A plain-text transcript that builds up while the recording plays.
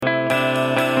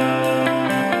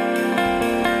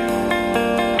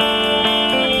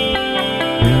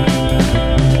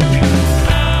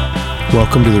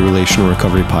Welcome to the Relational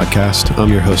Recovery Podcast.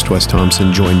 I'm your host, Wes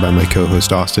Thompson, joined by my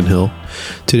co-host, Austin Hill.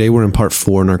 Today, we're in part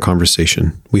 4 in our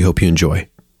conversation. We hope you enjoy.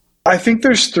 I think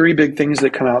there's 3 big things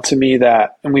that come out to me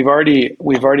that, and we've already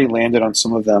landed on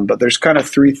some of them, but there's kind of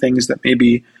 3 things that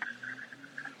maybe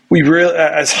we really,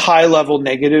 as high level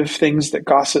negative things that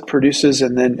gossip produces,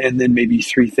 and then maybe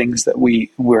 3 things that we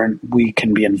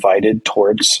can be invited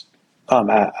towards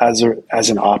as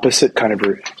an opposite kind of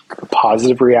a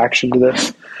positive reaction to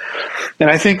this. And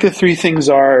I think the 3 things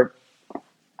are: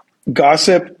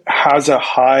 gossip has a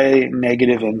high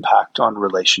negative impact on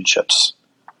relationships.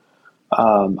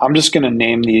 I'm just going to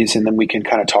name these and then we can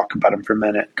kind of talk about them for a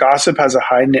minute. Gossip has a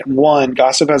high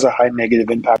negative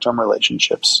impact on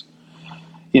relationships.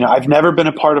 You know, I've never been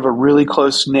a part of a really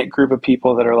close knit group of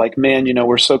people that are like, man, you know,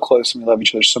 we're so close and we love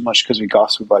each other so much because we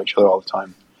gossip about each other all the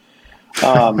time.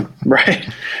 Right?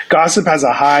 Gossip has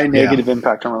a high negative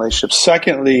impact on relationships.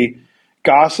 Secondly,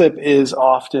 gossip is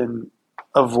often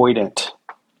avoidant.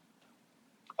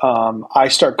 I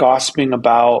start gossiping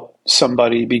about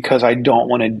somebody because I don't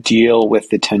want to deal with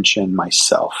the tension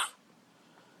myself.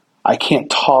 I can't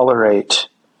tolerate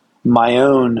my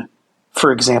own,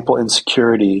 for example,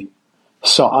 insecurity.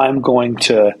 So I'm going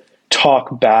to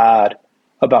talk bad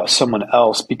about someone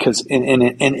else because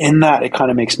in that, it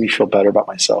kind of makes me feel better about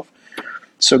myself.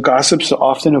 So gossip's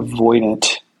often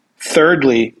avoidant.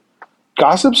 Thirdly,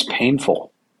 gossip's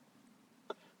painful.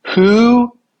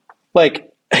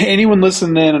 Anyone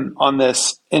listening in on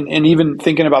this and even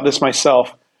thinking about this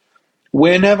myself,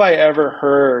 when have I ever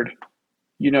heard,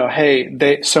 you know,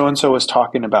 hey, so-and-so was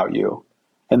talking about you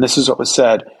and this is what was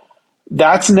said?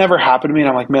 That's never happened to me. And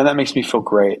I'm like, man, that makes me feel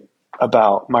great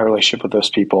about my relationship with those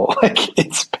people. Like,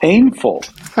 it's painful.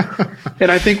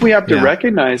 And I think we have to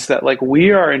recognize that, like,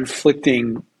 we are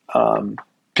inflicting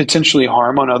potentially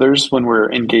harm on others when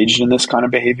we're engaged in this kind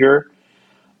of behavior.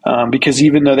 Because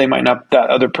even though that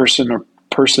other person or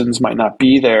persons might not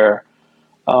be there,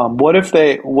 what if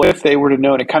they were to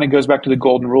know? And it kind of goes back to the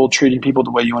golden rule, treating people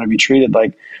the way you want to be treated.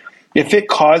 Like, if it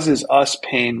causes us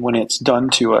pain when it's done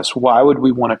to us, why would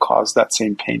we want to cause that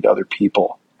same pain to other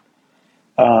people?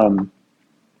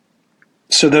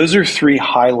 So those are 3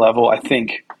 high level, I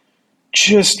think,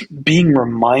 just being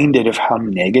reminded of how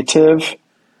negative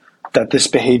that this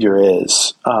behavior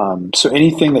is. So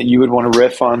anything that you would want to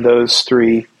riff on those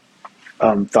 3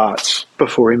 thoughts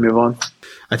before we move on?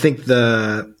 I think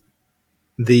the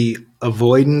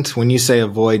avoidant, when you say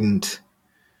avoidant,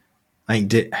 I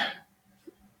think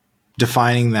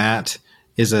defining that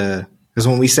is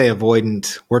when we say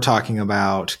avoidant, we're talking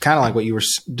about kind of like what you were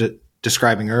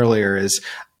describing earlier is,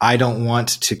 I don't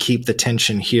want to keep the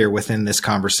tension here within this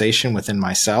conversation within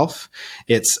myself.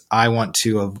 It's, I want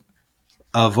to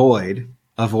avoid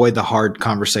the hard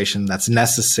conversation that's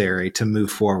necessary to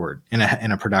move forward in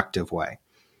a productive way.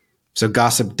 So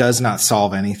gossip does not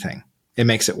solve anything. It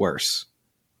makes it worse.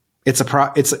 It's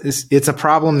a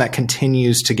problem that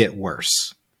continues to get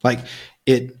worse. Like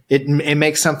it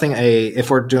makes something if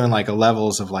we're doing like a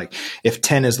levels of like, if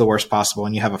 10 is the worst possible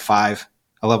and you have a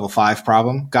level 5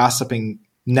 problem, gossiping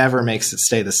never makes it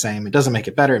stay the same. It doesn't make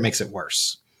it better. It makes it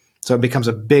worse. So it becomes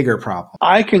a bigger problem.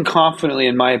 I can confidently,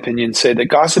 in my opinion, say that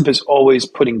gossip is always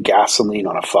putting gasoline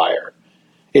on a fire.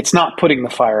 It's not putting the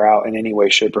fire out in any way,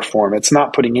 shape, or form. It's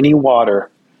not putting any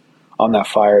water on that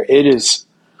fire. It's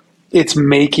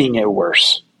making it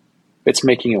worse. It's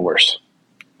making it worse.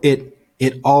 It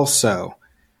also,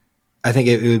 I think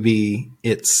it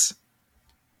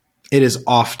is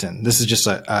often, this is just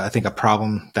I think a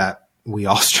problem that we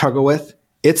all struggle with.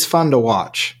 It's fun to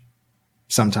watch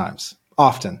sometimes.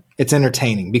 Often it's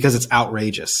entertaining because it's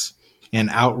outrageous,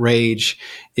 and outrage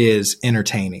is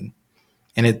entertaining.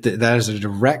 And that is a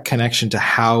direct connection to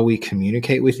how we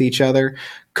communicate with each other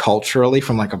culturally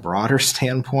from like a broader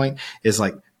standpoint, is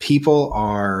like people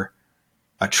are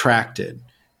attracted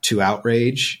to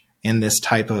outrage in this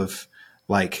type of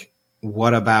like,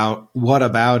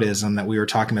 whataboutism that we were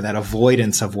talking about, that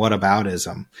avoidance of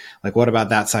whataboutism. Like, what about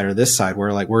that side or this side?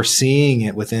 Where like we're seeing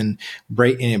it within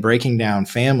breaking down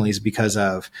families because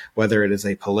of whether it is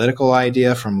a political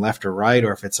idea from left or right,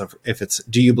 or if it's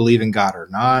do you believe in God or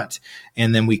not?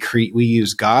 And then we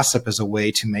use gossip as a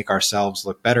way to make ourselves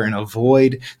look better and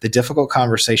avoid the difficult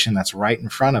conversation that's right in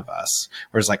front of us.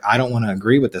 Whereas like, I don't want to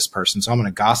agree with this person, so I'm going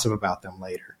to gossip about them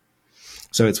later.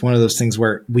 So it's one of those things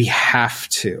where we have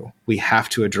to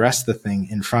address the thing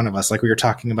in front of us. Like we were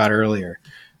talking about earlier,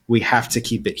 we have to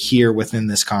keep it here within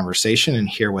this conversation and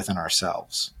here within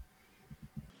ourselves.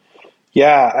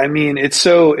 Yeah. I mean, it's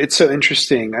so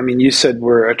interesting. I mean, you said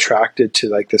we're attracted to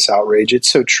like this outrage. It's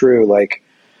so true. Like,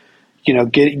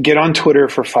 get on Twitter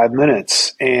for 5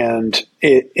 minutes, and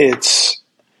it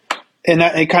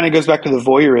kind of goes back to the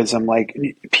voyeurism, like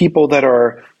people that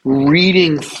are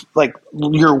reading, like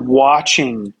you're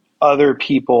watching other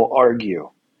people argue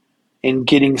and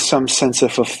getting some sense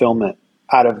of fulfillment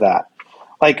out of that.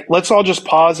 Like, let's all just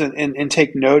pause and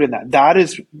take note in that. That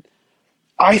is,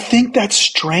 I think that's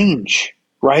strange,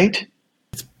 right?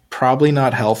 Probably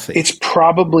not healthy. It's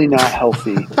probably not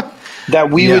healthy that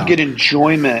we would get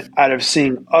enjoyment out of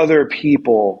seeing other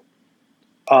people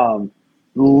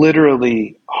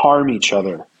literally harm each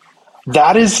other.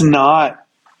 That is not,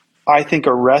 I think,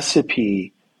 a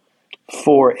recipe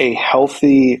for a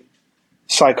healthy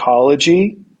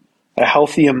psychology, a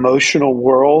healthy emotional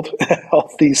world, a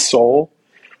healthy soul.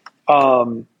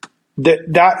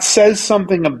 That says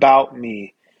something about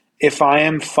me if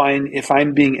I'm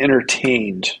being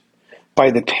entertained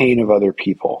by the pain of other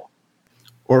people,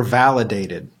 or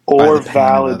validated by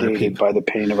the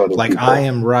pain of other people. Like, I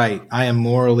am right. I am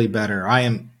morally better. I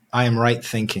am right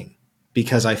thinking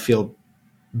because I feel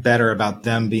better about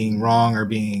them being wrong or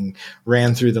being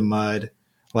ran through the mud.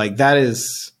 Like, that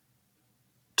is,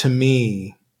 to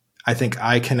me, I think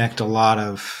I connect a lot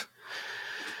of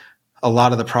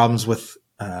the problems with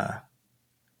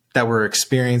that we're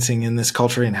experiencing in this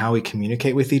culture and how we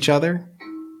communicate with each other,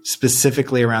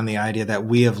 specifically around the idea that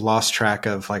we have lost track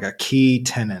of, like, a key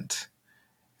tenet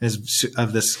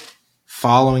of this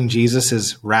following Jesus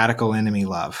is radical enemy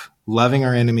love, loving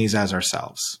our enemies as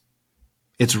ourselves.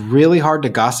 It's really hard to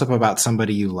gossip about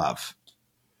somebody you love.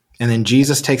 And then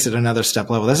Jesus takes it another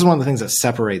step level. This is one of the things that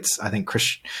separates, I think,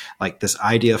 like this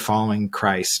idea of following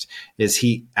Christ, is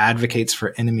he advocates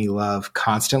for enemy love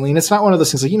constantly. And it's not one of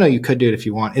those things like, you could do it if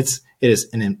you want. It is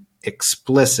an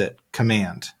explicit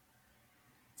command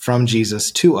from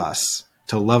Jesus to us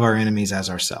to love our enemies as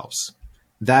ourselves.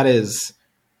 That is,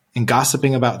 in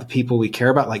gossiping about the people we care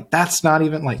about, like, that's not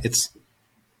even like,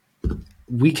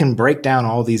 we can break down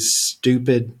all these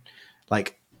stupid,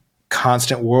 like,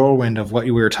 constant whirlwind of what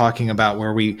we were talking about,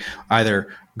 where we either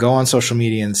go on social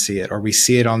media and see it, or we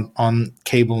see it on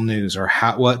cable news, or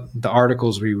what the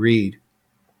articles we read.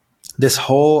 This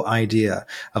whole idea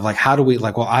of, like, how do we,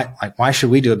 like, why should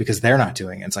we do it? Because they're not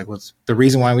doing it. It's like, well, the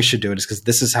reason why we should do it is because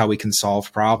this is how we can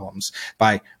solve problems,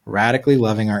 by radically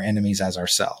loving our enemies as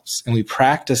ourselves. And we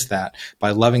practice that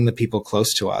by loving the people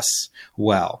close to us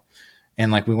well.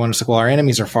 And, like, we want to say, well, our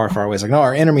enemies are far, far away. It's like, no,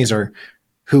 our enemies are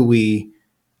who we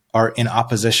are in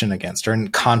opposition against or in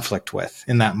conflict with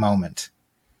in that moment.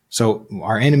 So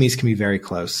our enemies can be very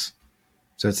close.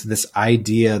 So it's this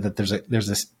idea that there's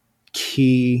this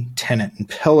key tenet and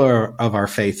pillar of our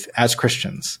faith as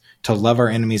Christians to love our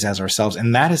enemies as ourselves.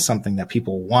 And that is something that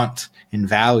people want and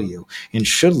value and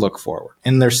should look forward.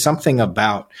 And there's something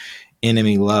about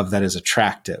enemy love that is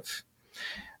attractive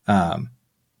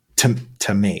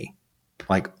to me,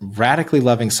 like radically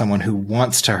loving someone who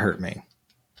wants to hurt me,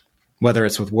 whether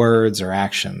it's with words or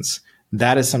actions.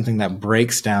 That is something that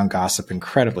breaks down gossip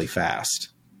incredibly fast.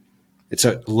 It's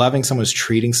loving someone who's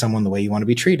treating someone the way you want to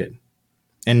be treated.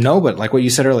 And nobody, like what you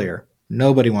said earlier,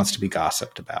 nobody wants to be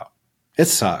gossiped about. It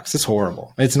sucks. It's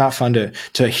horrible. It's not fun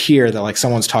to hear that, like,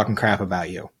 someone's talking crap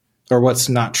about you or what's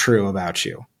not true about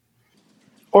you.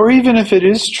 Or even if it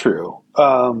is true,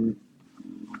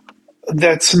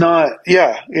 that's not,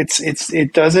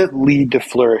 it doesn't lead to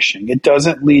flourishing. It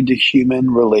doesn't lead to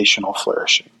human relational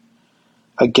flourishing.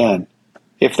 Again,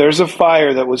 if there's a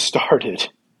fire that was started,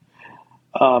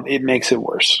 it makes it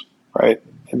worse, right?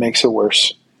 It makes it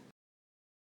worse.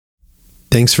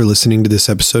 Thanks for listening to this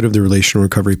episode of the Relational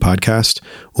Recovery Podcast.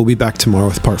 We'll be back tomorrow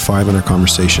with part 5 in our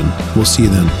conversation. We'll see you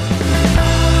then.